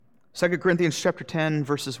2 Corinthians chapter 10,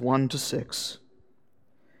 verses 1 to 6.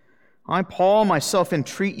 I, Paul, myself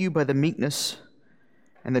entreat you by the meekness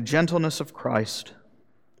and the gentleness of Christ.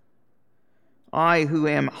 I, who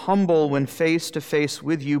am humble when face to face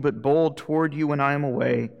with you, but bold toward you when I am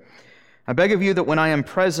away, I beg of you that when I am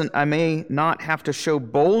present, I may not have to show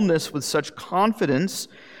boldness with such confidence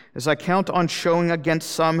as I count on showing against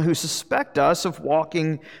some who suspect us of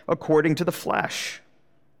walking according to the flesh.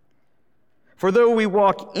 For though we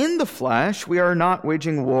walk in the flesh, we are not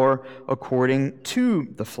waging war according to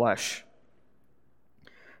the flesh.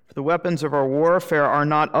 For the weapons of our warfare are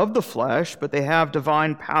not of the flesh, but they have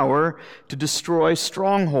divine power to destroy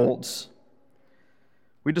strongholds.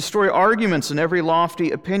 We destroy arguments and every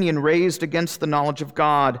lofty opinion raised against the knowledge of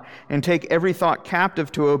God, and take every thought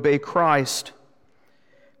captive to obey Christ,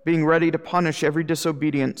 being ready to punish every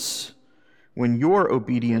disobedience when your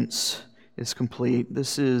obedience is complete.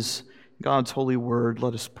 This is God's holy word.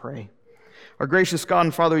 Let us pray. Our gracious God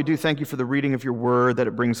and Father, we do thank you for the reading of your word, that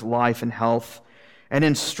it brings life and health and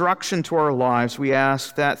instruction to our lives. We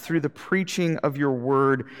ask that through the preaching of your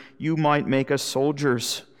word, you might make us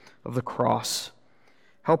soldiers of the cross.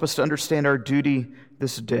 Help us to understand our duty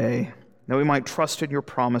this day, that we might trust in your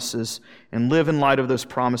promises and live in light of those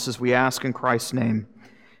promises. We ask in Christ's name.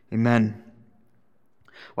 Amen.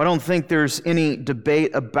 Well, I don't think there's any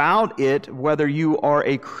debate about it, whether you are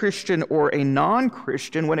a Christian or a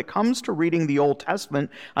non-Christian. When it comes to reading the Old Testament,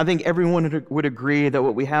 I think everyone would agree that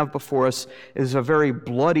what we have before us is a very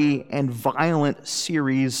bloody and violent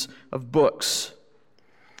series of books.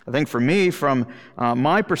 I think for me, from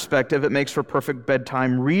my perspective, it makes for perfect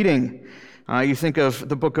bedtime reading. You think of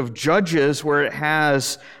the book of Judges, where it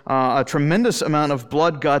has a tremendous amount of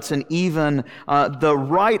blood, guts, and even the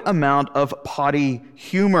right amount of potty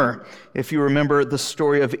humor, if you remember the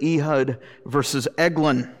story of Ehud versus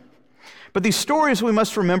Eglon. But these stories, we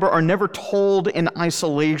must remember, are never told in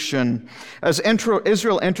isolation. As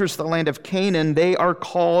Israel enters the land of Canaan, they are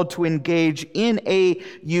called to engage in a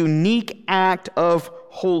unique act of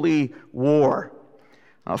holy war.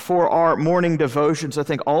 For our morning devotions, I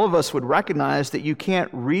think all of us would recognize that you can't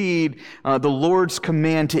read the Lord's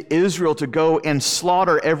command to Israel to go and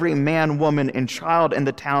slaughter every man, woman, and child in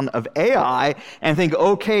the town of Ai and think,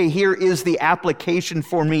 okay, here is the application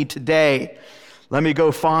for me today. Let me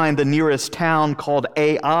go find the nearest town called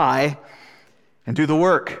Ai and do the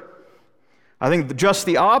work. I think just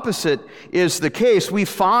the opposite is the case. We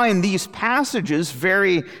find these passages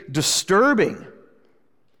very disturbing.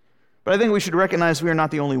 But I think we should recognize we are not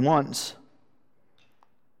the only ones.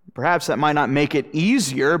 Perhaps that might not make it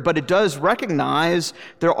easier, but it does recognize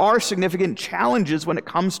there are significant challenges when it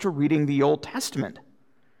comes to reading the Old Testament.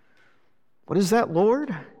 What is that, Lord?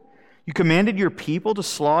 You commanded your people to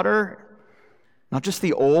slaughter not just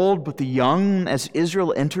the old, but the young as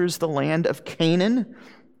Israel enters the land of Canaan.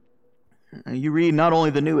 You read not only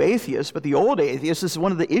the new atheists, but the old atheists. This is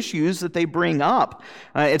one of the issues that they bring up.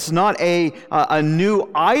 It's not a new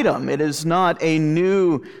item. It is not a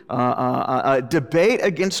new debate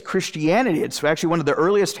against Christianity. It's actually one of the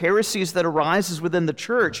earliest heresies that arises within the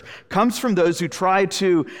church. Comes from those who try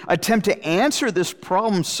to attempt to answer this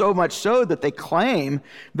problem, so much so that they claim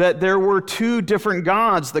that there were two different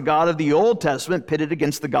gods, the God of the Old Testament pitted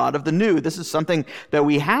against the God of the New. This is something that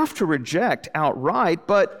we have to reject outright,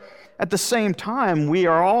 but at the same time, we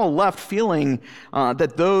are all left feeling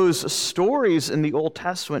that those stories in the Old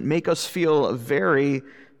Testament make us feel very,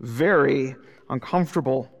 very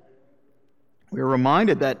uncomfortable. We are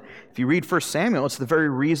reminded that if you read 1 Samuel, it's the very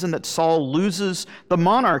reason that Saul loses the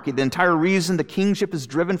monarchy. The entire reason the kingship is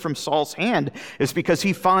driven from Saul's hand is because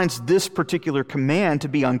he finds this particular command to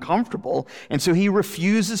be uncomfortable, and so he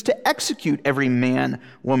refuses to execute every man,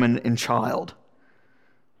 woman, and child.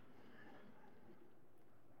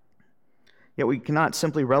 Yet we cannot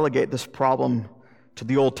simply relegate this problem to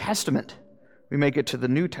the Old Testament. We make it to the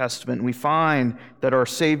New Testament, and we find that our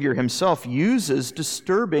Savior himself uses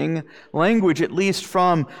disturbing language, at least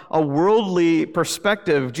from a worldly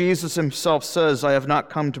perspective. Jesus himself says, I have not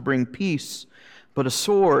come to bring peace, but a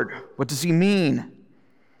sword. What does he mean?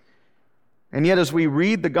 And yet, as we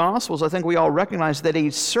read the Gospels, I think we all recognize that a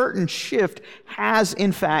certain shift has,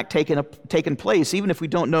 in fact, taken place, even if we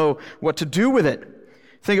don't know what to do with it.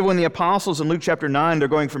 Think of when the apostles in Luke chapter 9, they're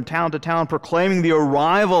going from town to town proclaiming the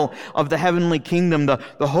arrival of the heavenly kingdom. The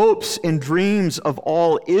hopes and dreams of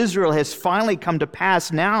all Israel has finally come to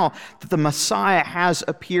pass now that the Messiah has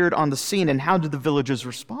appeared on the scene. And how did the villagers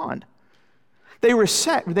respond? They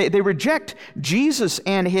reject Jesus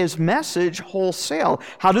and his message wholesale.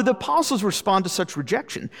 How do the apostles respond to such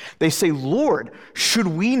rejection? They say, Lord, should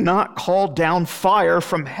we not call down fire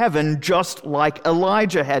from heaven just like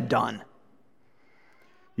Elijah had done?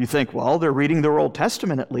 You think, well, they're reading their Old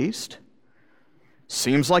Testament at least.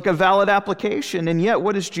 Seems like a valid application, and yet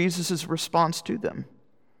what is Jesus' response to them?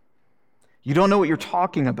 You don't know what you're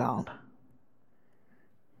talking about.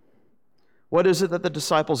 What is it that the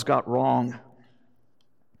disciples got wrong?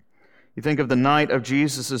 You think of the night of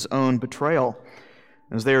Jesus' own betrayal.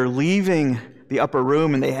 As they are leaving the upper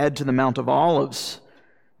room and they head to the Mount of Olives,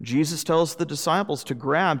 Jesus tells the disciples to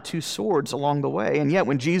grab 2 swords along the way. And yet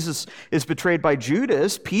when Jesus is betrayed by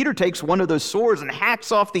Judas, Peter takes one of those swords and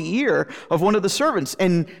hacks off the ear of one of the servants.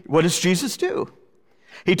 And what does Jesus do?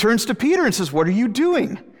 He turns to Peter and says, what are you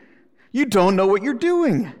doing? You don't know what you're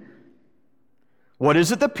doing. What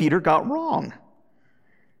is it that Peter got wrong?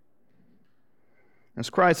 As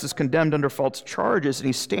Christ is condemned under false charges, and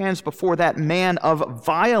he stands before that man of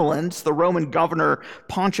violence, the Roman governor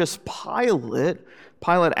Pontius Pilate,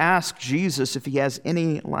 Pilate asks Jesus if he has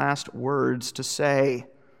any last words to say.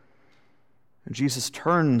 And Jesus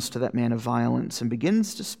turns to that man of violence and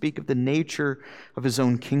begins to speak of the nature of his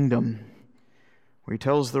own kingdom, where he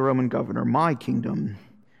tells the Roman governor, my kingdom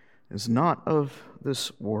is not of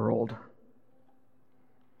this world.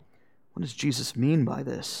 What does Jesus mean by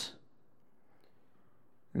this?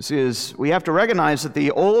 We have to recognize that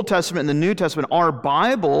the Old Testament and the New Testament, our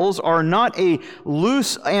Bibles, are not a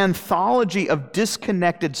loose anthology of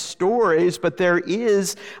disconnected stories, but there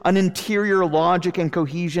is an interior logic and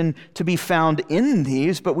cohesion to be found in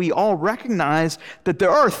these, but we all recognize that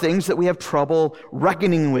there are things that we have trouble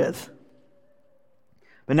reckoning with.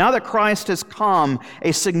 But now that Christ has come,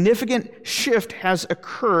 a significant shift has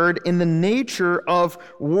occurred in the nature of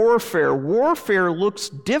warfare. Warfare looks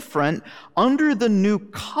different under the new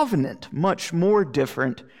covenant, much more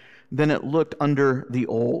different than it looked under the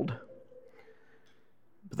old.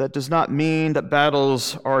 But that does not mean that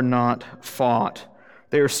battles are not fought.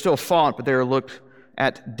 They are still fought, but they are looked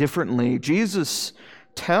at differently.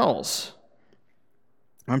 Paul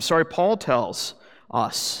tells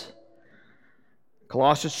us,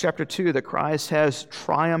 Colossians chapter 2, that Christ has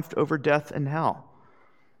triumphed over death and hell.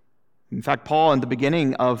 In fact, Paul, in the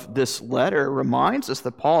beginning of this letter, reminds us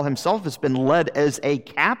that Paul himself has been led as a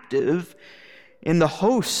captive in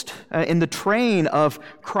the train of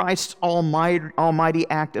Christ's almighty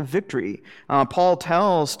act of victory. Paul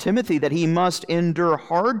tells Timothy that he must endure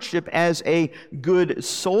hardship as a good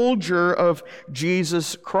soldier of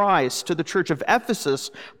Jesus Christ. To the church of Ephesus,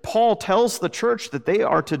 Paul tells the church that they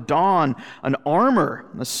are to don an armor,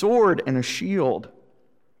 a sword, and a shield.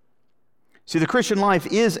 See, the Christian life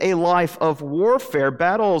is a life of warfare.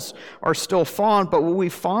 Battles are still fought, but what we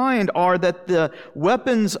find are that the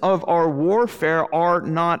weapons of our warfare are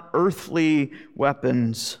not earthly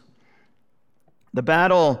weapons. The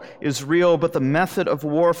battle is real, but the method of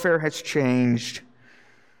warfare has changed.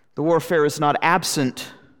 The warfare is not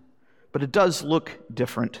absent, but it does look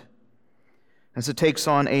different, as it takes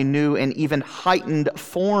on a new and even heightened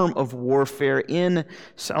form of warfare in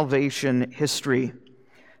salvation history.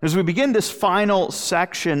 As we begin this final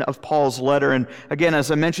section of Paul's letter, and again, as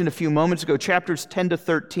I mentioned a few moments ago, chapters 10 to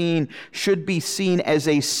 13 should be seen as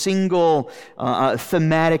a single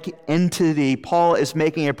thematic entity. Paul is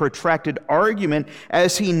making a protracted argument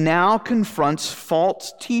as he now confronts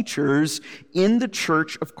false teachers in the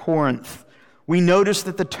church of Corinth. We notice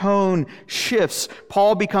that the tone shifts.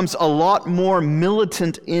 Paul becomes a lot more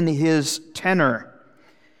militant in his tenor.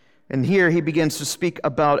 And here he begins to speak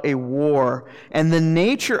about a war and the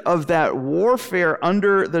nature of that warfare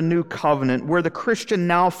under the new covenant, where the Christian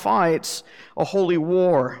now fights a holy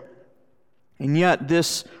war. And yet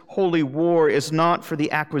this holy war is not for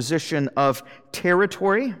the acquisition of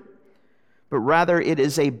territory, but rather it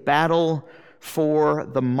is a battle for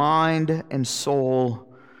the mind and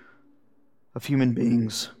soul of human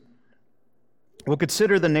beings. We'll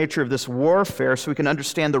consider the nature of this warfare so we can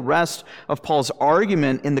understand the rest of Paul's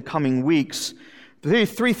argument in the coming weeks. There are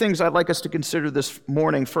 3 things I'd like us to consider this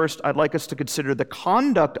morning. First, I'd like us to consider the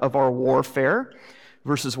conduct of our warfare,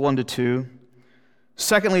 verses 1 to 2.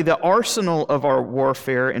 Secondly, the arsenal of our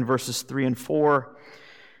warfare in verses 3 and 4.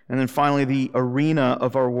 And then finally, the arena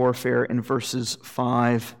of our warfare in verses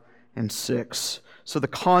 5 and 6. So the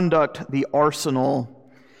conduct, the arsenal,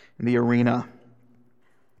 and the arena.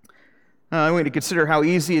 I'm going to consider how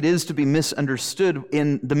easy it is to be misunderstood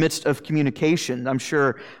in the midst of communication. I'm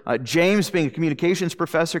sure James, being a communications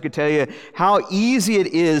professor, could tell you how easy it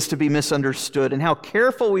is to be misunderstood and how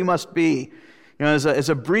careful we must be As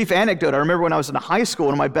a brief anecdote, I remember when I was in high school,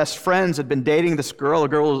 one of my best friends had been dating this girl, a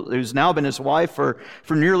girl who's now been his wife for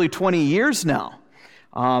nearly 20 years now.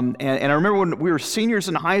 And I remember when we were seniors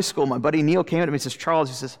in high school, my buddy Neil came up to me and says, Charles,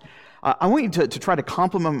 he says, I want you to try to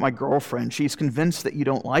compliment my girlfriend. She's convinced that you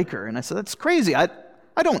don't like her. And I said, that's crazy. I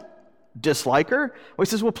don't dislike her. Well, he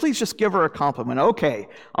says, well, please just give her a compliment. Okay,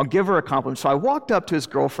 I'll give her a compliment. So I walked up to his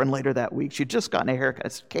girlfriend later that week. She'd just gotten a haircut. I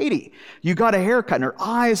said, Katie, you got a haircut. And her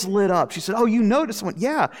eyes lit up. She said, oh, you noticed? I went,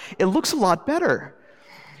 yeah, it looks a lot better.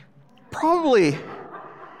 Probably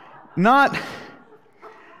not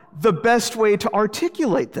the best way to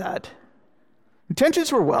articulate that.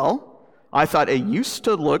 Intentions were well. I thought it used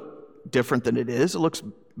to look different than it is. It looks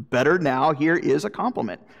better now. Here is a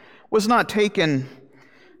compliment. Was not taken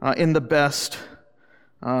in the best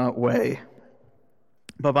way.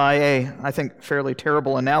 But by a, I think, fairly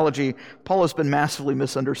terrible analogy, Paul has been massively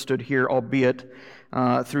misunderstood here, albeit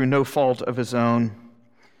through no fault of his own.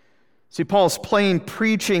 See, Paul's plain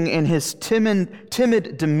preaching and his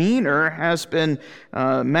timid demeanor has been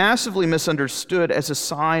massively misunderstood as a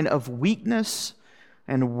sign of weakness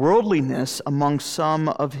and worldliness among some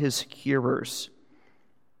of his hearers.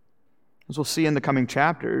 As we'll see in the coming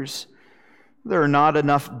chapters, there are not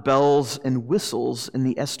enough bells and whistles in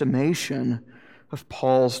the estimation of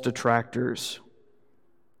Paul's detractors.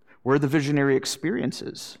 Where are the visionary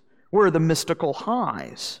experiences? Where are the mystical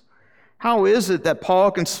highs? How is it that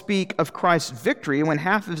Paul can speak of Christ's victory when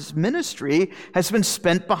half of his ministry has been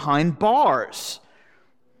spent behind bars?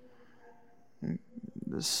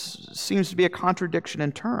 This seems to be a contradiction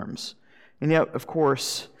in terms. And yet, of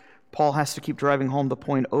course, Paul has to keep driving home the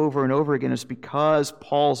point over and over again is because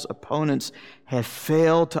Paul's opponents have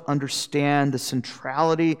failed to understand the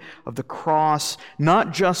centrality of the cross,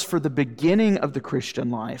 not just for the beginning of the Christian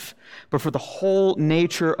life, but for the whole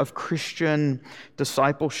nature of Christian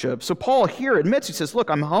discipleship. So Paul here admits, he says, look,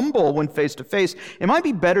 I'm humble when face to face. It might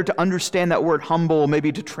be better to understand that word humble,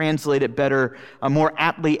 maybe to translate it better, more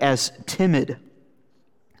aptly as timid.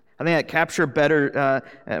 I think that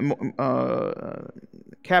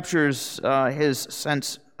captures his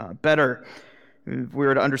sense better. If we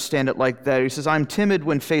were to understand it like that. He says, I'm timid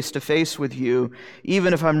when face to face with you,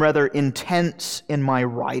 even if I'm rather intense in my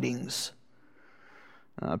writings.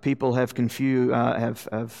 People have complained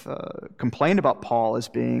about Paul as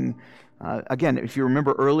being, again, if you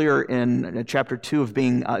remember earlier in chapter 2, of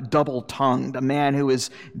being double-tongued, a man who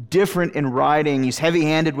is different in writing. He's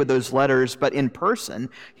heavy-handed with those letters, but in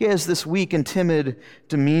person, he has this weak and timid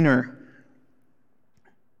demeanor.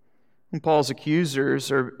 And Paul's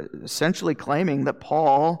accusers are essentially claiming that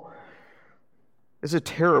Paul is a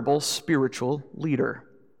terrible spiritual leader.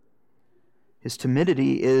 His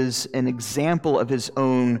timidity is an example of his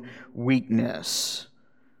own weakness.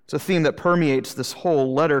 It's a theme that permeates this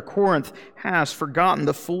whole letter. Corinth has forgotten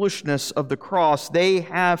the foolishness of the cross. They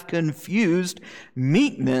have confused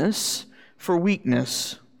meekness for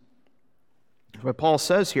weakness. What Paul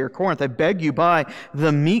says here, Corinth, I beg you by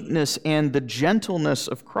the meekness and the gentleness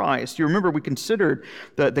of Christ. You remember we considered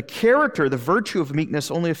the character, the virtue of meekness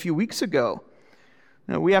only a few weeks ago.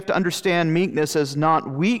 Now, we have to understand meekness as not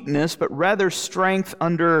weakness, but rather strength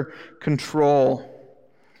under control.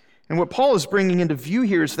 And what Paul is bringing into view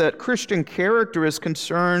here is that Christian character is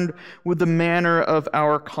concerned with the manner of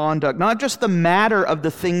our conduct, not just the matter of the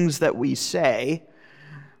things that we say,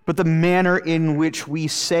 but the manner in which we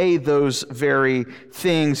say those very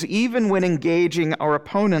things, even when engaging our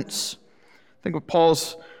opponents. Think of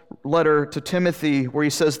Paul's letter to Timothy, where he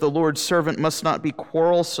says, the Lord's servant must not be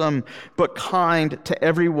quarrelsome, but kind to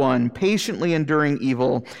everyone, patiently enduring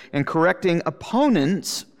evil, and correcting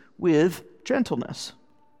opponents with gentleness.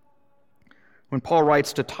 When Paul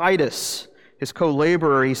writes to Titus, his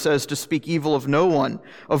co-laborer, he says to speak evil of no one,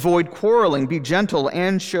 avoid quarreling, be gentle,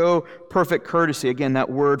 and show perfect courtesy. Again,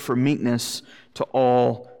 that word for meekness to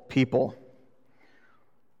all people.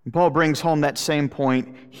 And Paul brings home that same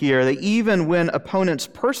point here, that even when opponents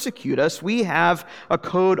persecute us, we have a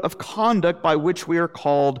code of conduct by which we are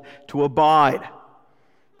called to abide.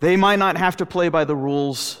 They might not have to play by the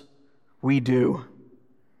rules, we do.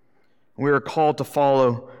 We are called to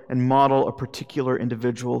follow and model a particular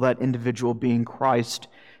individual, that individual being Christ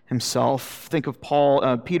himself. Think of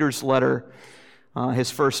Peter's letter,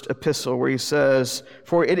 his first epistle, where he says,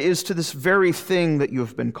 for it is to this very thing that you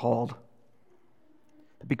have been called.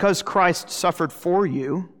 Because Christ suffered for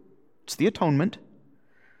you, it's the atonement,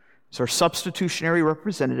 it's our substitutionary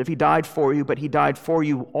representative. He died for you, but he died for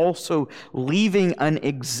you also, leaving an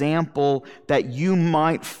example that you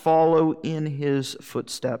might follow in his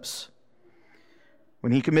footsteps.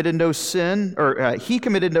 When he committed no sin,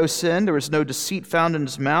 there was no deceit found in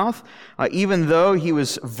his mouth. Even though he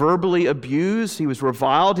was verbally abused, he was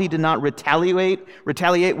reviled, he did not retaliate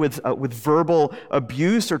with verbal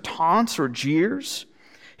abuse or taunts or jeers.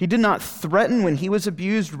 He did not threaten when he was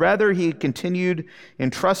abused. Rather, he continued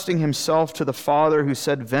entrusting himself to the Father, who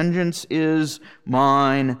said, "Vengeance is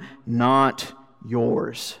mine, not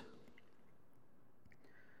yours."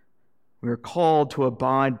 We are called to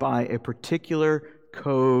abide by a particular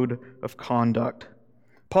code of conduct.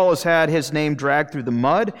 Paul has had his name dragged through the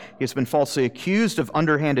mud. He has been falsely accused of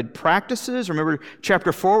underhanded practices. Remember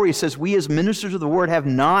chapter 4 where he says, "We as ministers of the word have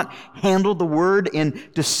not handled the word in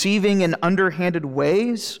deceiving and underhanded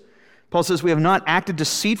ways." Paul says, "We have not acted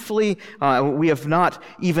deceitfully. We have not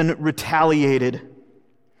even retaliated."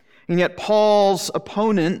 And yet Paul's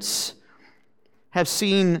opponents have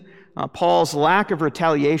seen Paul's lack of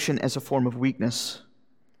retaliation as a form of weakness,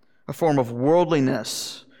 a form of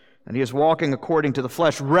worldliness, and he is walking according to the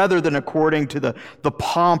flesh rather than according to the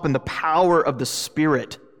pomp and the power of the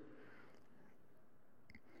Spirit.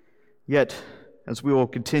 Yet, as we will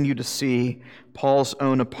continue to see, Paul's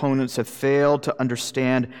own opponents have failed to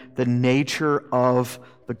understand the nature of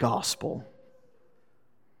the gospel.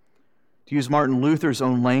 To use Martin Luther's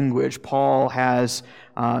own language, Paul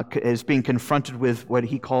is being confronted with what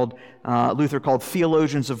Luther called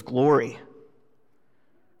theologians of glory,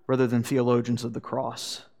 rather than theologians of the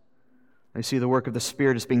cross. I see the work of the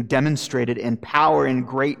Spirit as being demonstrated in power and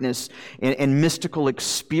greatness and mystical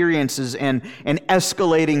experiences and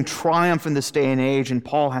escalating triumph in this day and age. And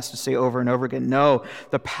Paul has to say over and over again, no,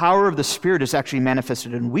 the power of the Spirit is actually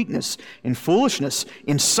manifested in weakness, in foolishness,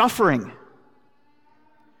 in suffering.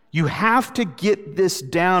 You have to get this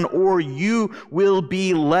down or you will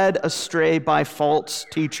be led astray by false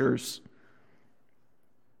teachers.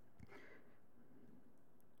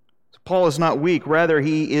 Paul is not weak, rather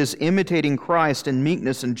he is imitating Christ in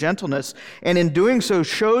meekness and gentleness, and in doing so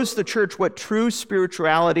shows the church what true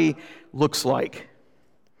spirituality looks like,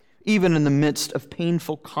 even in the midst of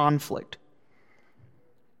painful conflict.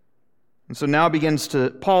 And so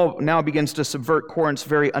Paul now begins to subvert Corinth's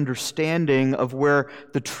very understanding of where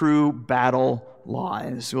the true battle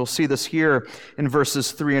lies. We'll see this here in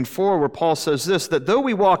verses 3 and 4, where Paul says this, that though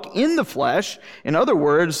we walk in the flesh, in other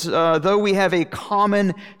words, though we have a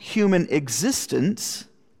common human existence,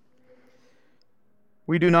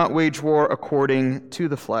 we do not wage war according to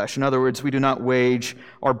the flesh. In other words, we do not wage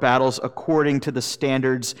our battles according to the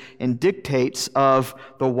standards and dictates of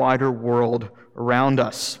the wider world around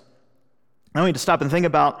us. I need to stop and think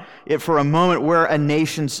about it for a moment, where a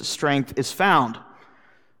nation's strength is found.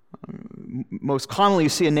 Most commonly, you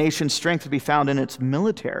see a nation's strength to be found in its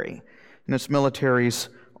military, in its military's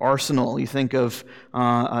arsenal. You think of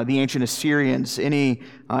the ancient Assyrians. Any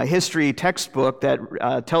history textbook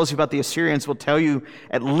that tells you about the Assyrians will tell you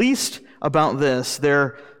at least about this,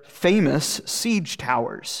 their famous siege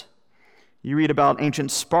towers. You read about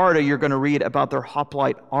ancient Sparta, you're going to read about their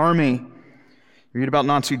hoplite army. You read about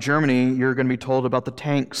Nazi Germany, you're going to be told about the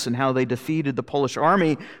tanks and how they defeated the Polish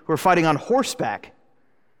army who were fighting on horseback.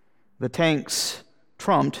 The tanks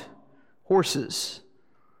trumped horses.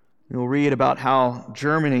 You'll read about how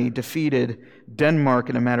Germany defeated Denmark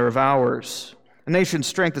in a matter of hours. A nation's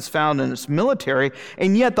strength is found in its military,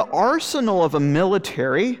 and yet the arsenal of a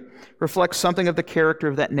military reflects something of the character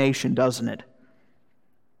of that nation, doesn't it?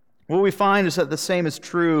 What we find is that the same is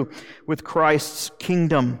true with Christ's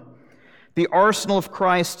kingdom. The arsenal of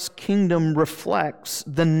Christ's kingdom reflects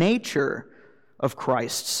the nature of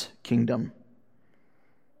Christ's kingdom.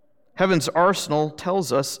 Heaven's arsenal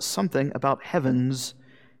tells us something about heaven's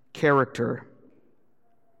character.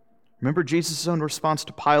 Remember Jesus' own response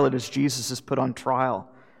to Pilate as Jesus is put on trial.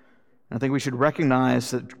 And I think we should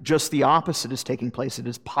recognize that just the opposite is taking place. It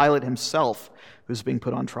is Pilate himself who is being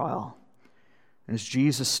put on trial. And as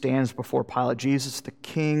Jesus stands before Pilate, Jesus, the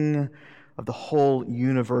King of the whole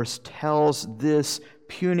universe, tells this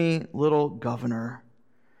puny little governor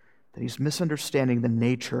that he's misunderstanding the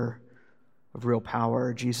nature of real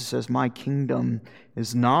power. Jesus says, "My kingdom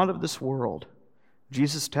is not of this world."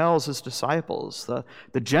 Jesus tells his disciples,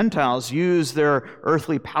 the Gentiles use their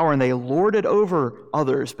earthly power and they lord it over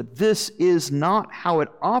others, but this is not how it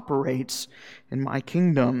operates in my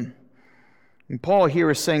kingdom. And Paul here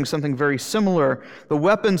is saying something very similar. The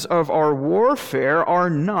weapons of our warfare are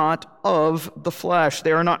not of the flesh.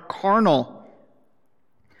 They are not carnal.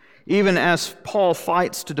 Even as Paul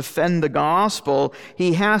fights to defend the gospel,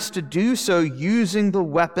 he has to do so using the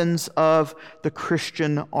weapons of the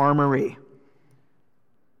Christian armory.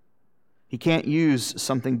 He can't use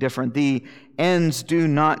something different. The ends do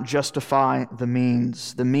not justify the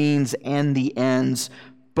means. The means and the ends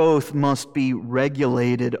both must be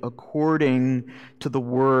regulated according to the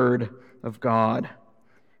Word of God.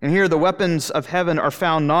 And here the weapons of heaven are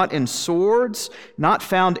found not in swords, not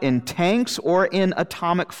found in tanks or in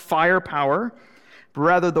atomic firepower, but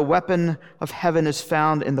rather the weapon of heaven is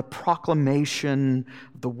found in the proclamation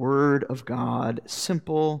of the Word of God,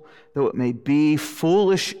 simple though it may be,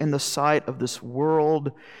 foolish in the sight of this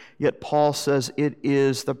world, yet Paul says it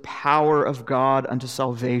is the power of God unto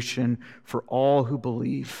salvation for all who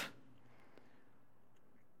believe.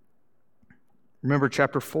 Remember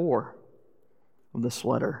chapter 4 of this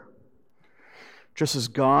letter. Just as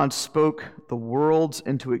God spoke the worlds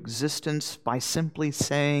into existence by simply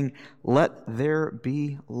saying, "Let there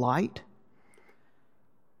be light,"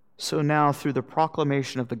 so now through the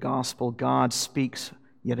proclamation of the gospel, God speaks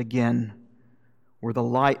yet again, where the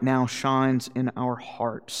light now shines in our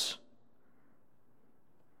hearts.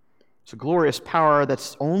 It's a glorious power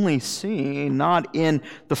that's only seen not in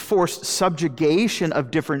the forced subjugation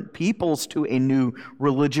of different peoples to a new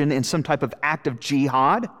religion in some type of act of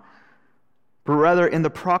jihad, but rather in the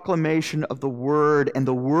proclamation of the Word and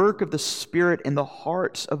the work of the Spirit in the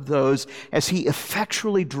hearts of those as He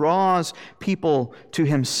effectually draws people to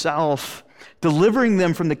Himself, delivering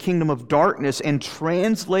them from the kingdom of darkness and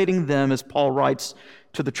translating them, as Paul writes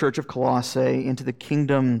to the church of Colossae, into the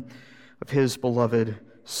kingdom of His beloved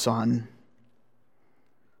Son.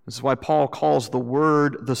 This is why Paul calls the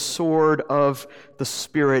Word the sword of the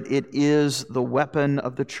Spirit. It is the weapon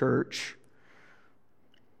of the church.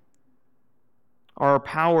 Our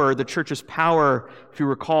power, the church's power, if you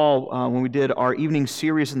recall when we did our evening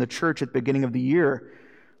series in the church at the beginning of the year,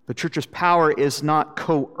 the church's power is not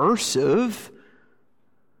coercive,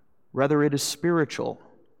 rather it is spiritual.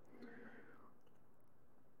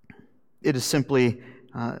 It is simply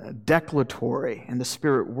declaratory, and the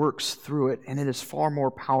Spirit works through it, and it is far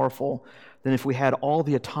more powerful than if we had all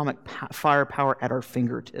the atomic firepower at our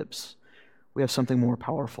fingertips. We have something more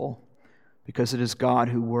powerful because it is God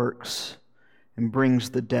who works and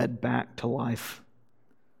brings the dead back to life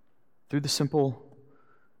through the simple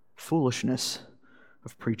foolishness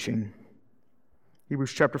of preaching.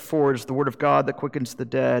 Hebrews chapter 4 is the word of God that quickens the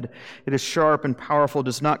dead. It is sharp and powerful,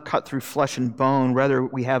 does not cut through flesh and bone. Rather,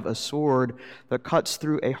 we have a sword that cuts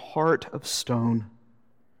through a heart of stone.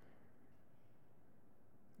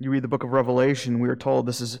 You read the book of Revelation, we are told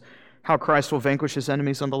this is how Christ will vanquish His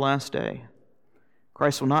enemies on the last day.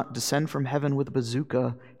 Christ will not descend from heaven with a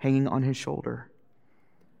bazooka hanging on His shoulder.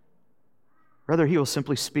 Rather, He will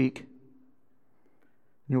simply speak. And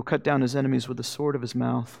He will cut down His enemies with the sword of His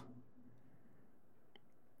mouth.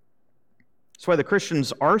 That's why the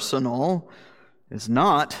Christian's arsenal is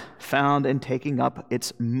not found in taking up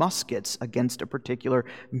its muskets against a particular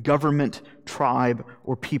government, tribe,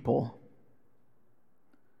 or people.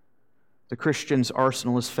 The Christian's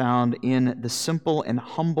arsenal is found in the simple and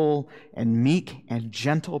humble and meek and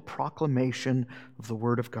gentle proclamation of the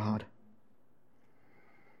Word of God.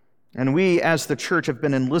 And we, as the church, have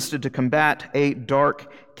been enlisted to combat a dark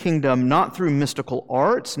kingdom, not through mystical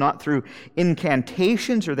arts, not through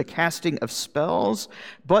incantations or the casting of spells,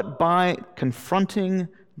 but by confronting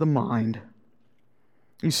the mind.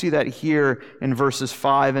 You see that here in verses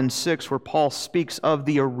 5 and 6, where Paul speaks of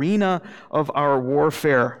the arena of our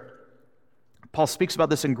warfare. Paul speaks about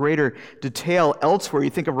this in greater detail elsewhere. You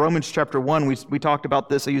think of Romans chapter 1. We talked about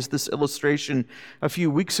this. I used this illustration a few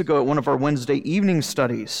weeks ago at one of our Wednesday evening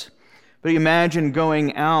studies. But imagine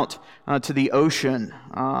going out to the ocean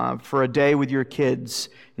for a day with your kids,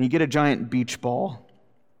 and you get a giant beach ball.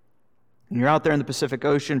 And you're out there in the Pacific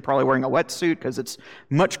Ocean, probably wearing a wetsuit because it's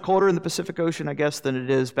much colder in the Pacific Ocean, I guess, than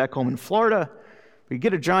it is back home in Florida. But you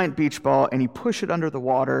get a giant beach ball, and you push it under the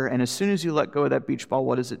water, and as soon as you let go of that beach ball,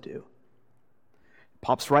 what does it do?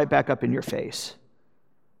 Pops right back up in your face.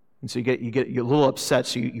 And so you're a little upset,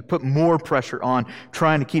 so you put more pressure on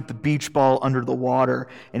trying to keep the beach ball under the water.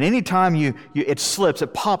 And anytime it slips,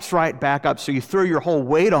 it pops right back up, so you throw your whole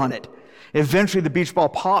weight on it. Eventually the beach ball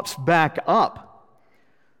pops back up.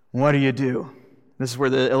 What do? This is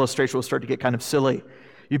where the illustration will start to get kind of silly.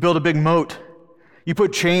 You build a big moat. You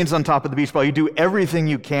put chains on top of the beach ball. You do everything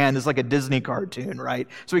you can. It's like a Disney cartoon, right?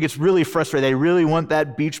 So he gets really frustrated. They really want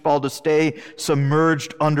that beach ball to stay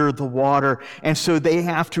submerged under the water. And so they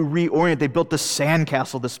have to reorient. They built this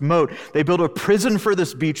sandcastle, this moat. They built a prison for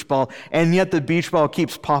this beach ball, and yet the beach ball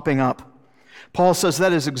keeps popping up. Paul says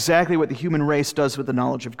that is exactly what the human race does with the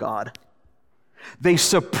knowledge of God. They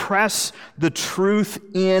suppress the truth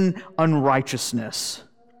in unrighteousness.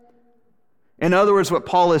 In other words, what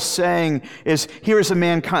Paul is saying is, here is a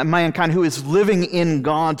mankind who is living in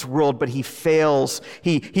God's world, but he fails.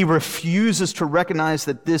 He refuses to recognize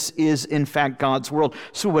that this is, in fact, God's world.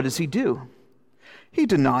 So what does he do? He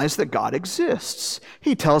denies that God exists.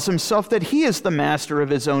 He tells himself that he is the master of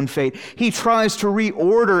his own fate. He tries to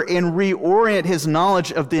reorder and reorient his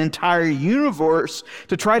knowledge of the entire universe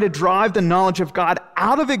to try to drive the knowledge of God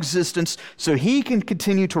out of existence so he can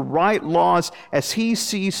continue to write laws as he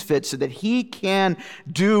sees fit, so that he can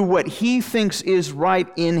do what he thinks is right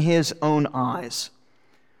in his own eyes.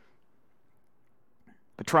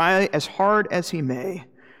 But try as hard as he may,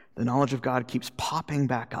 the knowledge of God keeps popping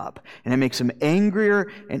back up, and it makes him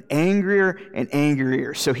angrier and angrier and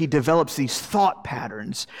angrier. So he develops these thought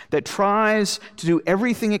patterns that tries to do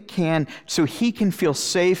everything it can so he can feel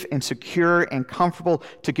safe and secure and comfortable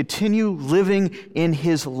to continue living in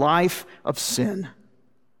his life of sin.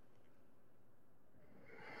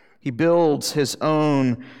 He builds his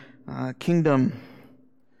own kingdom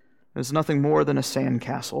as nothing more than a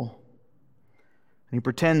sandcastle. He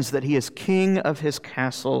pretends that he is king of his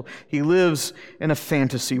castle. He lives in a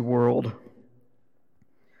fantasy world.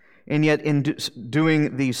 And yet in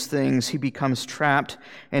doing these things, he becomes trapped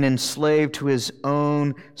and enslaved to his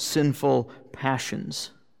own sinful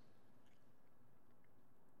passions.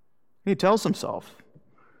 He tells himself,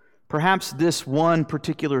 perhaps this one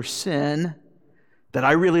particular sin that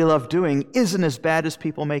I really love doing isn't as bad as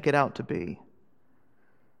people make it out to be.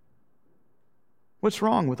 What's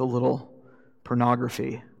wrong with a little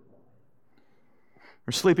pornography,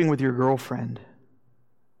 or sleeping with your girlfriend,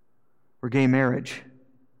 or gay marriage?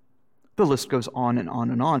 The list goes on and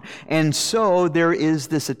on and on. And so there is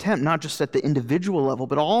this attempt, not just at the individual level,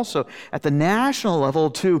 but also at the national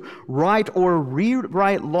level, to write or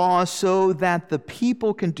rewrite laws so that the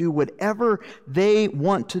people can do whatever they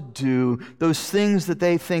want to do, those things that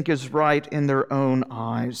they think is right in their own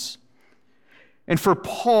eyes. And for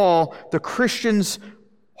Paul, the Christians'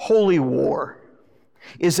 holy war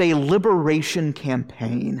is a liberation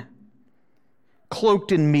campaign,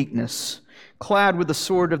 cloaked in meekness, clad with the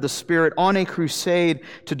sword of the Spirit, on a crusade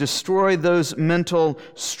to destroy those mental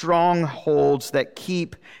strongholds that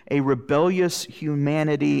keep a rebellious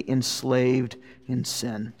humanity enslaved in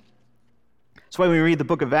sin. That's why when we read the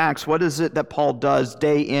book of Acts, what is it that Paul does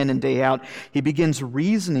day in and day out? He begins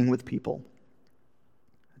reasoning with people,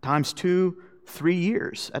 at times 2-3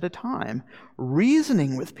 years at a time,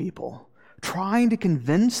 reasoning with people, trying to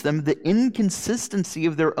convince them of the inconsistency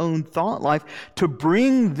of their own thought life, to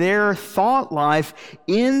bring their thought life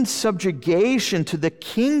in subjugation to the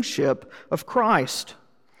kingship of Christ.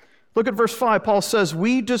 Look at verse 5. Paul says,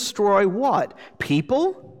 we destroy what?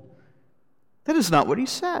 People? That is not what he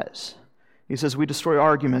says. He says we destroy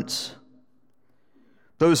arguments.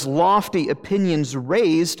 Those lofty opinions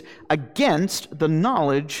raised against the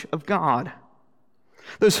knowledge of God.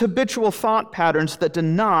 Those habitual thought patterns that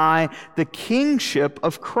deny the kingship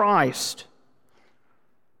of Christ.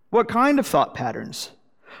 What kind of thought patterns?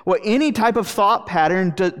 Well, any type of thought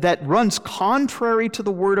pattern that runs contrary to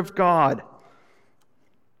the Word of God.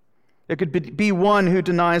 It could be one who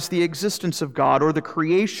denies the existence of God or the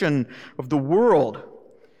creation of the world.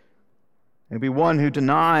 It could be one who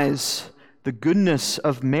denies the goodness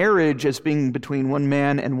of marriage as being between one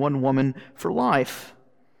man and one woman for life.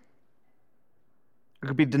 It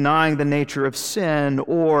could be denying the nature of sin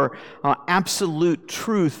or absolute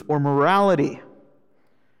truth or morality.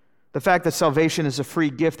 The fact that salvation is a free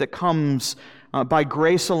gift that comes by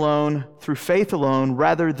grace alone, through faith alone,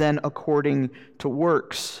 rather than according to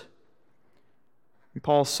works. And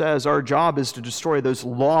Paul says our job is to destroy those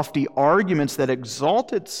lofty arguments that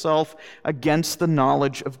exalt itself against the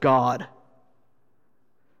knowledge of God.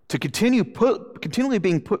 To continually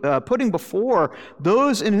being putting before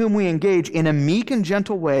those in whom we engage in a meek and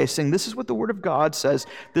gentle way, saying, this is what the Word of God says,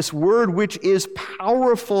 this Word which is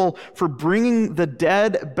powerful for bringing the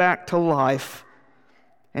dead back to life,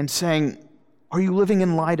 and saying, are you living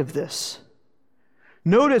in light of this?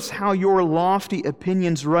 Notice how your lofty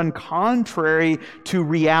opinions run contrary to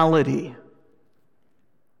reality.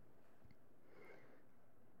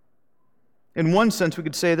 In one sense, we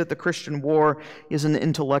could say that the Christian war is an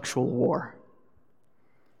intellectual war.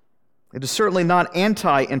 It is certainly not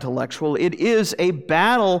anti-intellectual. It is a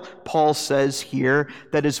battle, Paul says here,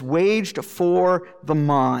 that is waged for the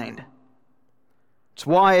mind. It's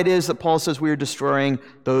why it is that Paul says we are destroying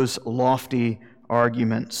those lofty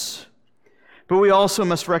arguments. But we also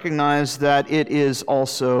must recognize that it is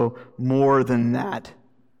also more than that.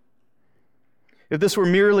 If this were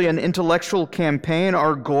merely an intellectual campaign,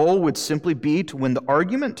 our goal would simply be to win the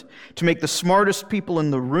argument, to make the smartest people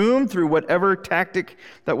in the room through whatever tactic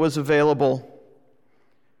that was available.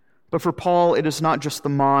 But for Paul, it is not just the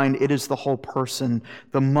mind, it is the whole person.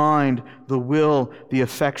 The mind, the will, the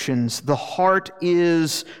affections. The heart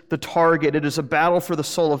is the target. It is a battle for the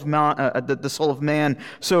soul of man.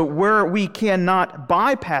 So where we cannot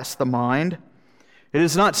bypass the mind, it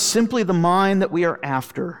is not simply the mind that we are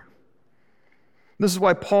after. This is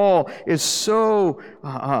why Paul is so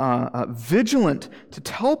vigilant to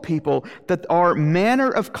tell people that our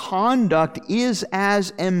manner of conduct is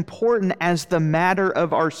as important as the matter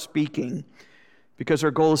of our speaking, because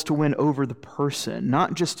our goal is to win over the person,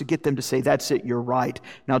 not just to get them to say, "That's it, you're right.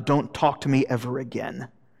 Now don't talk to me ever again."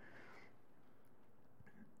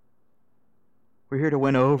 We're here to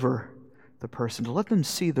win over the person, to let them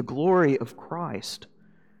see the glory of Christ.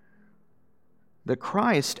 That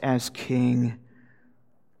Christ as King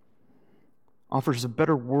offers a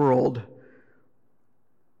better world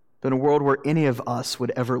than a world where any of us would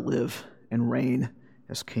ever live and reign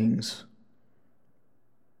as kings.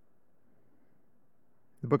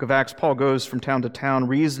 The book of Acts, Paul goes from town to town,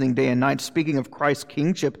 reasoning day and night, speaking of Christ's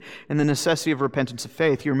kingship and the necessity of repentance of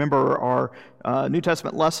faith. You remember our New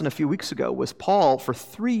Testament lesson a few weeks ago was Paul, for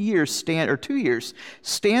 2 years,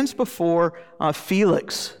 stands before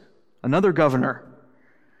Felix, another governor,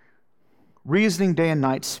 reasoning day and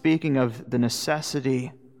night, speaking of the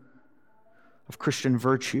necessity of Christian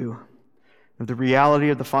virtue, of the reality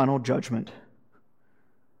of the final judgment,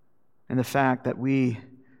 and the fact that we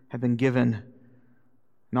have been given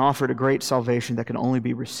and offered a great salvation that can only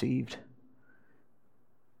be received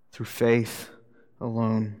through faith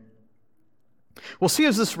alone. We'll see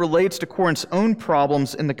as this relates to Corinth's own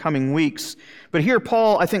problems in the coming weeks. But here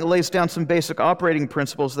Paul, I think, lays down some basic operating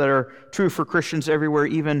principles that are true for Christians everywhere,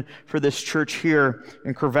 even for this church here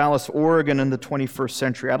in Corvallis, Oregon in the 21st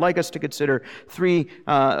century. I'd like us to consider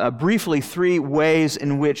briefly three ways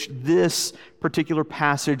in which this particular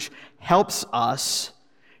passage helps us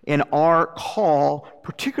in our call,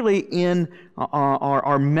 particularly in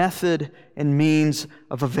our method and means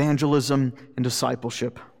of evangelism and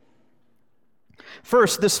discipleship.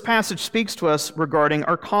 First, this passage speaks to us regarding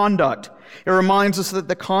our conduct. It reminds us that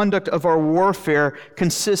the conduct of our warfare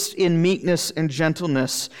consists in meekness and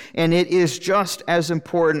gentleness, and it is just as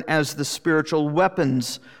important as the spiritual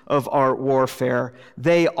weapons of our warfare.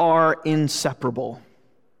 They are inseparable.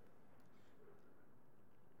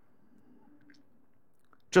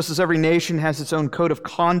 Just as every nation has its own code of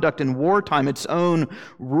conduct in wartime, its own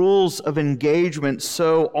rules of engagement,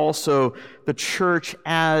 so also the church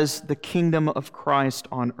as the kingdom of Christ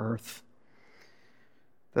on earth.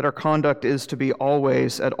 That our conduct is to be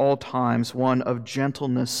always, at all times, one of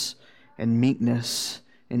gentleness and meekness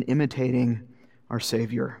in imitating our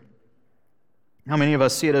Savior. How many of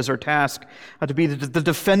us see it as our task to be the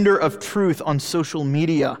defender of truth on social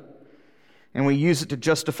media? And we use it to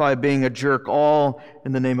justify being a jerk, all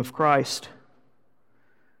in the name of Christ.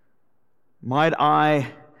 Might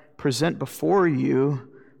I present before you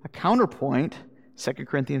a counterpoint, 2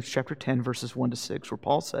 Corinthians chapter 10, verses 1 to 6, where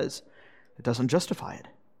Paul says it doesn't justify it.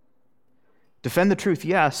 Defend the truth,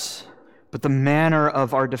 yes, but the manner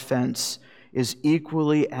of our defense is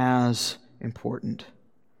equally as important.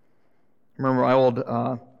 I remember one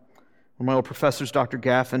of my old professors, Dr.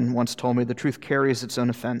 Gaffin, once told me the truth carries its own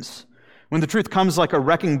offense. When the truth comes like a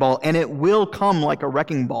wrecking ball, and it will come like a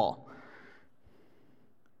wrecking ball,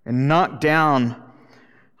 and knock down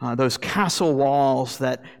those castle walls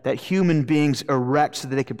that human beings erect so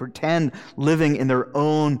that they can pretend living in their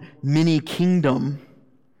own mini kingdom,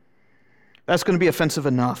 that's going to be offensive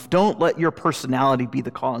enough. Don't let your personality be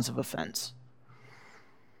the cause of offense.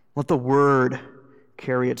 Let the word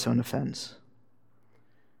carry its own offense,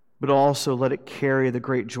 but also let it carry the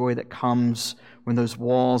great joy that comes when those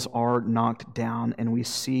walls are knocked down and we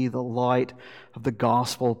see the light of the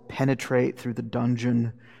gospel penetrate through the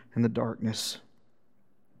dungeon and the darkness.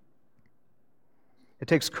 It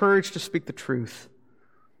takes courage to speak the truth,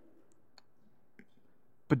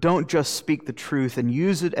 but don't just speak the truth and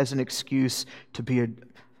use it as an excuse to be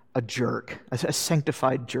a jerk, a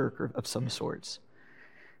sanctified jerk of some sorts.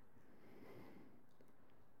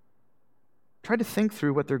 Try to think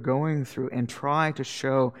through what they're going through and try to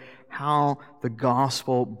show how the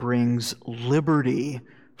gospel brings liberty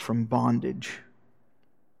from bondage.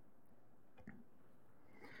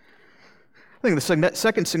 I think the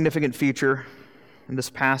second significant feature in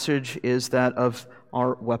this passage is that of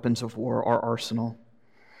our weapons of war, our arsenal.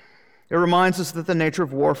 It reminds us that the nature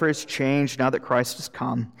of warfare has changed now that Christ has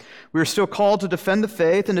come. We are still called to defend the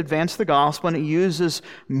faith and advance the gospel, and it uses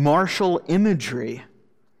martial imagery.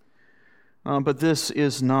 But this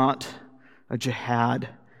is not a jihad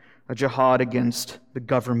against the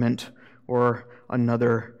government or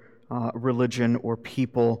another religion or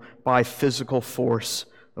people by physical force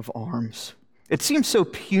of arms. It seems so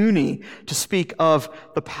puny to speak of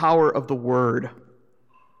the power of the word.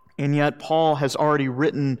 And yet Paul has already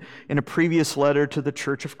written in a previous letter to the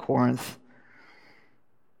church of Corinth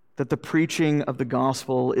that the preaching of the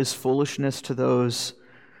gospel is foolishness to those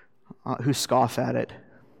who scoff at it.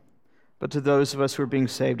 But to those of us who are being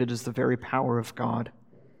saved, it is the very power of God.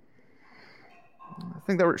 I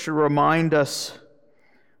think that should remind us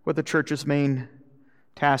what the church's main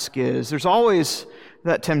task is. There's always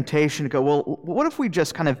that temptation to go, well, what if we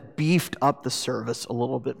just kind of beefed up the service a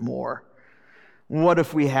little bit more? What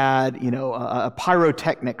if we had, a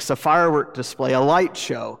pyrotechnics, a firework display, a light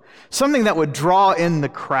show, something that would draw in the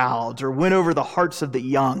crowds or win over the hearts of the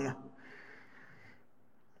young?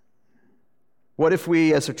 What if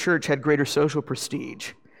we as a church had greater social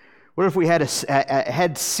prestige? What if we had a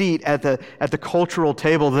head seat at the cultural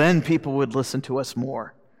table? Then people would listen to us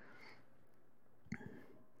more.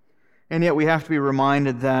 And yet we have to be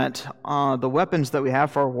reminded that the weapons that we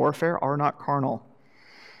have for our warfare are not carnal.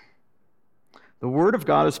 The Word of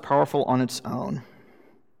God is powerful on its own.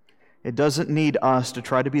 It doesn't need us to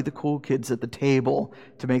try to be the cool kids at the table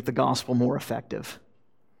to make the gospel more effective.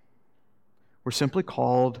 We're simply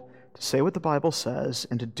called to say what the Bible says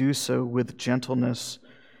and to do so with gentleness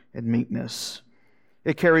and meekness.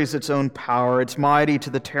 It carries its own power. It's mighty to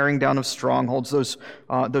the tearing down of strongholds,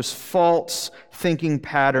 those false thinking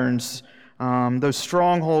patterns, those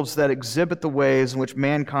strongholds that exhibit the ways in which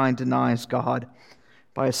mankind denies God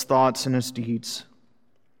by his thoughts and his deeds.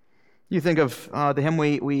 You think of the hymn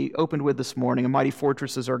we opened with this morning, "A Mighty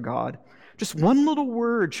Fortress is Our God." Just one little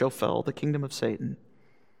word shall fell the kingdom of Satan.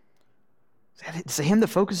 It's a hymn that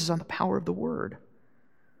focuses on the power of the word.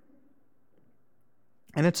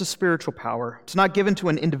 And it's a spiritual power. It's not given to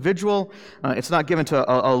an individual. It's not given to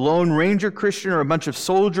a Lone Ranger Christian or a bunch of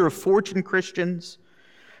soldier of fortune Christians.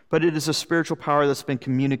 But it is a spiritual power that's been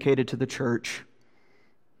communicated to the church.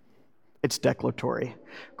 It's declaratory.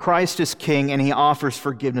 Christ is king, and he offers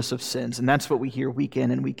forgiveness of sins. And that's what we hear week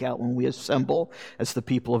in and week out when we assemble as the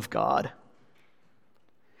people of God.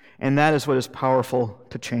 And that is what is powerful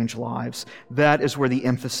to change lives. That is where the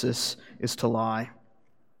emphasis is to lie.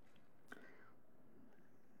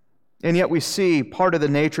 And yet we see part of the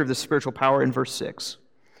nature of the spiritual power in verse 6.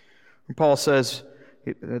 Paul says,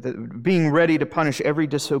 being ready to punish every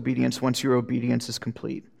disobedience once your obedience is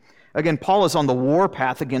complete. Again, Paul is on the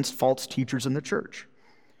warpath against false teachers in the church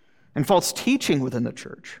and false teaching within the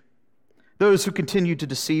church. Those who continue to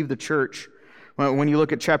deceive the church. When you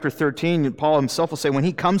look at chapter 13, Paul himself will say, when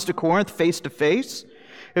he comes to Corinth face to face,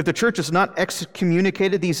 if the church has not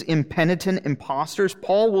excommunicated these impenitent impostors,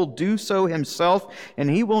 Paul will do so himself, and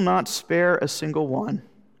he will not spare a single one.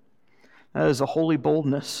 That is a holy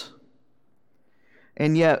boldness.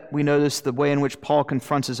 And yet, we notice the way in which Paul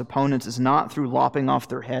confronts his opponents is not through lopping off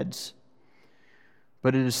their heads,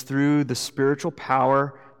 but it is through the spiritual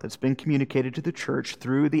power that's been communicated to the church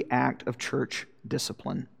through the act of church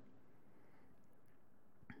discipline.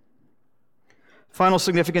 Final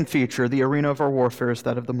significant feature, the arena of our warfare, is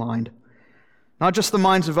that of the mind. Not just the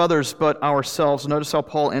minds of others, but ourselves. Notice how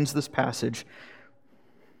Paul ends this passage.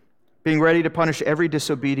 Being ready to punish every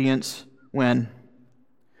disobedience when?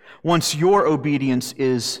 Once your obedience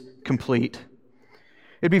is complete.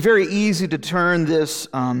 It'd be very easy to turn this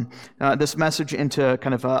message into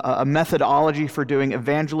kind of a methodology for doing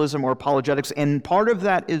evangelism or apologetics, and part of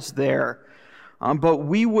that is there. But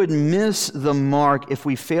we would miss the mark if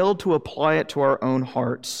we failed to apply it to our own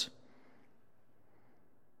hearts.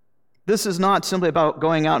 This is not simply about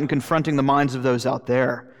going out and confronting the minds of those out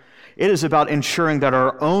there. It is about ensuring that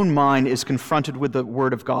our own mind is confronted with the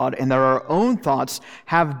Word of God and that our own thoughts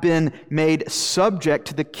have been made subject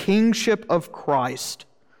to the kingship of Christ.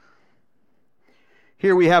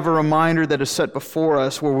 Here we have a reminder that is set before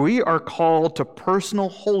us where we are called to personal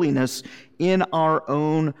holiness in our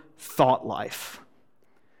own thought life.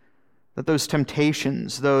 That those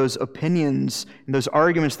temptations, those opinions, and those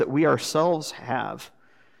arguments that we ourselves have,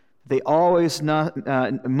 they always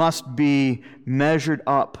must be measured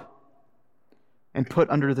up and put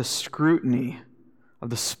under the scrutiny of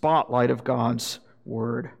the spotlight of God's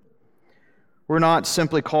Word. We're not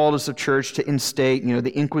simply called as a church to instate,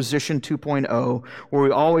 the Inquisition 2.0, where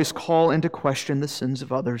we always call into question the sins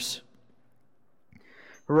of others.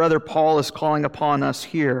 But rather, Paul is calling upon us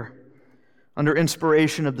here. Under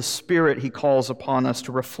inspiration of the Spirit, he calls upon us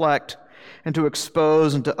to reflect and to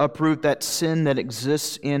expose and to uproot that sin that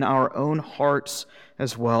exists in our own hearts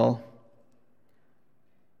as well.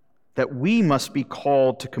 That we must be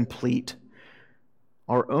called to complete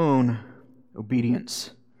our own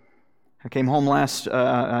obedience. I came home last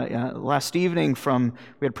evening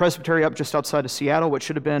we had Presbytery up just outside of Seattle, which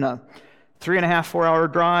should have been a 3.5, 4-hour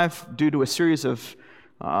drive due to a series of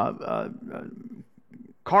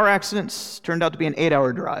car accidents. Turned out to be an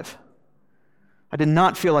 8-hour drive. I did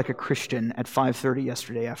not feel like a Christian at 5:30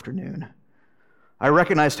 yesterday afternoon. I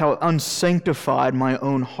recognized how unsanctified my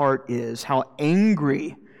own heart is, how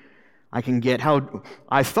angry I can get, how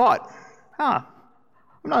I thought,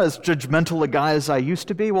 I'm not as judgmental a guy as I used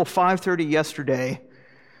to be. Well, 5:30 yesterday,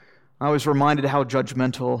 I was reminded how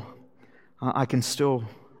judgmental I can still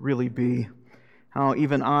really be, how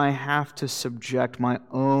even I have to subject my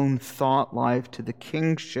own thought life to the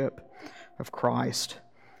kingship of Christ.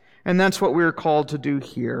 And that's what we're called to do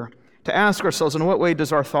here, to ask ourselves, in what way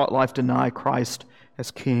does our thought life deny Christ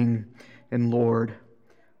as King and Lord?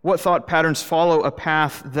 What thought patterns follow a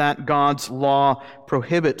path that God's law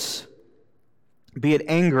prohibits? Be it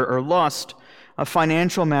anger or lust,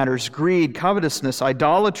 financial matters, greed, covetousness,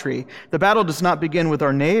 idolatry. The battle does not begin with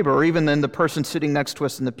our neighbor or even then the person sitting next to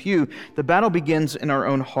us in the pew. The battle begins in our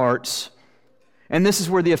own hearts. And this is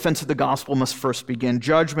where the offense of the gospel must first begin.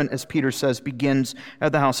 Judgment, as Peter says, begins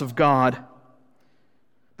at the house of God.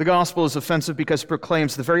 The gospel is offensive because it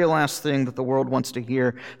proclaims the very last thing that the world wants to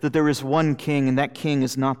hear, that there is one king, and that king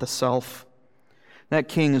is not the self. That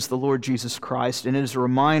king is the Lord Jesus Christ, and it is a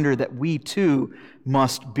reminder that we too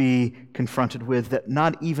must be confronted with, that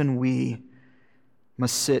not even we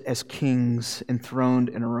must sit as kings enthroned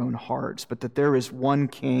in our own hearts, but that there is one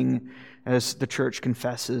king, as the church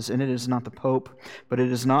confesses, and it is not the Pope, but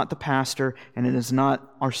it is not the pastor, and it is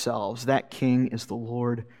not ourselves. That king is the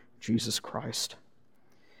Lord Jesus Christ.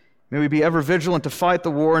 May we be ever vigilant to fight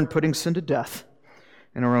the war in putting sin to death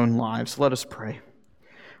in our own lives. Let us pray.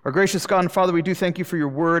 Our gracious God and Father, we do thank you for your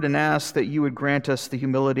word and ask that you would grant us the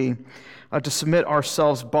humility to submit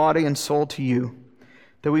ourselves, body and soul, to you,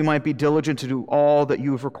 that we might be diligent to do all that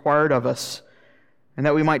you have required of us, and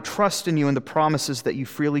that we might trust in you and the promises that you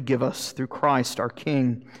freely give us through Christ, our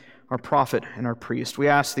King, our prophet, and our priest. We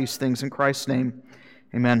ask these things in Christ's name.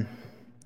 Amen.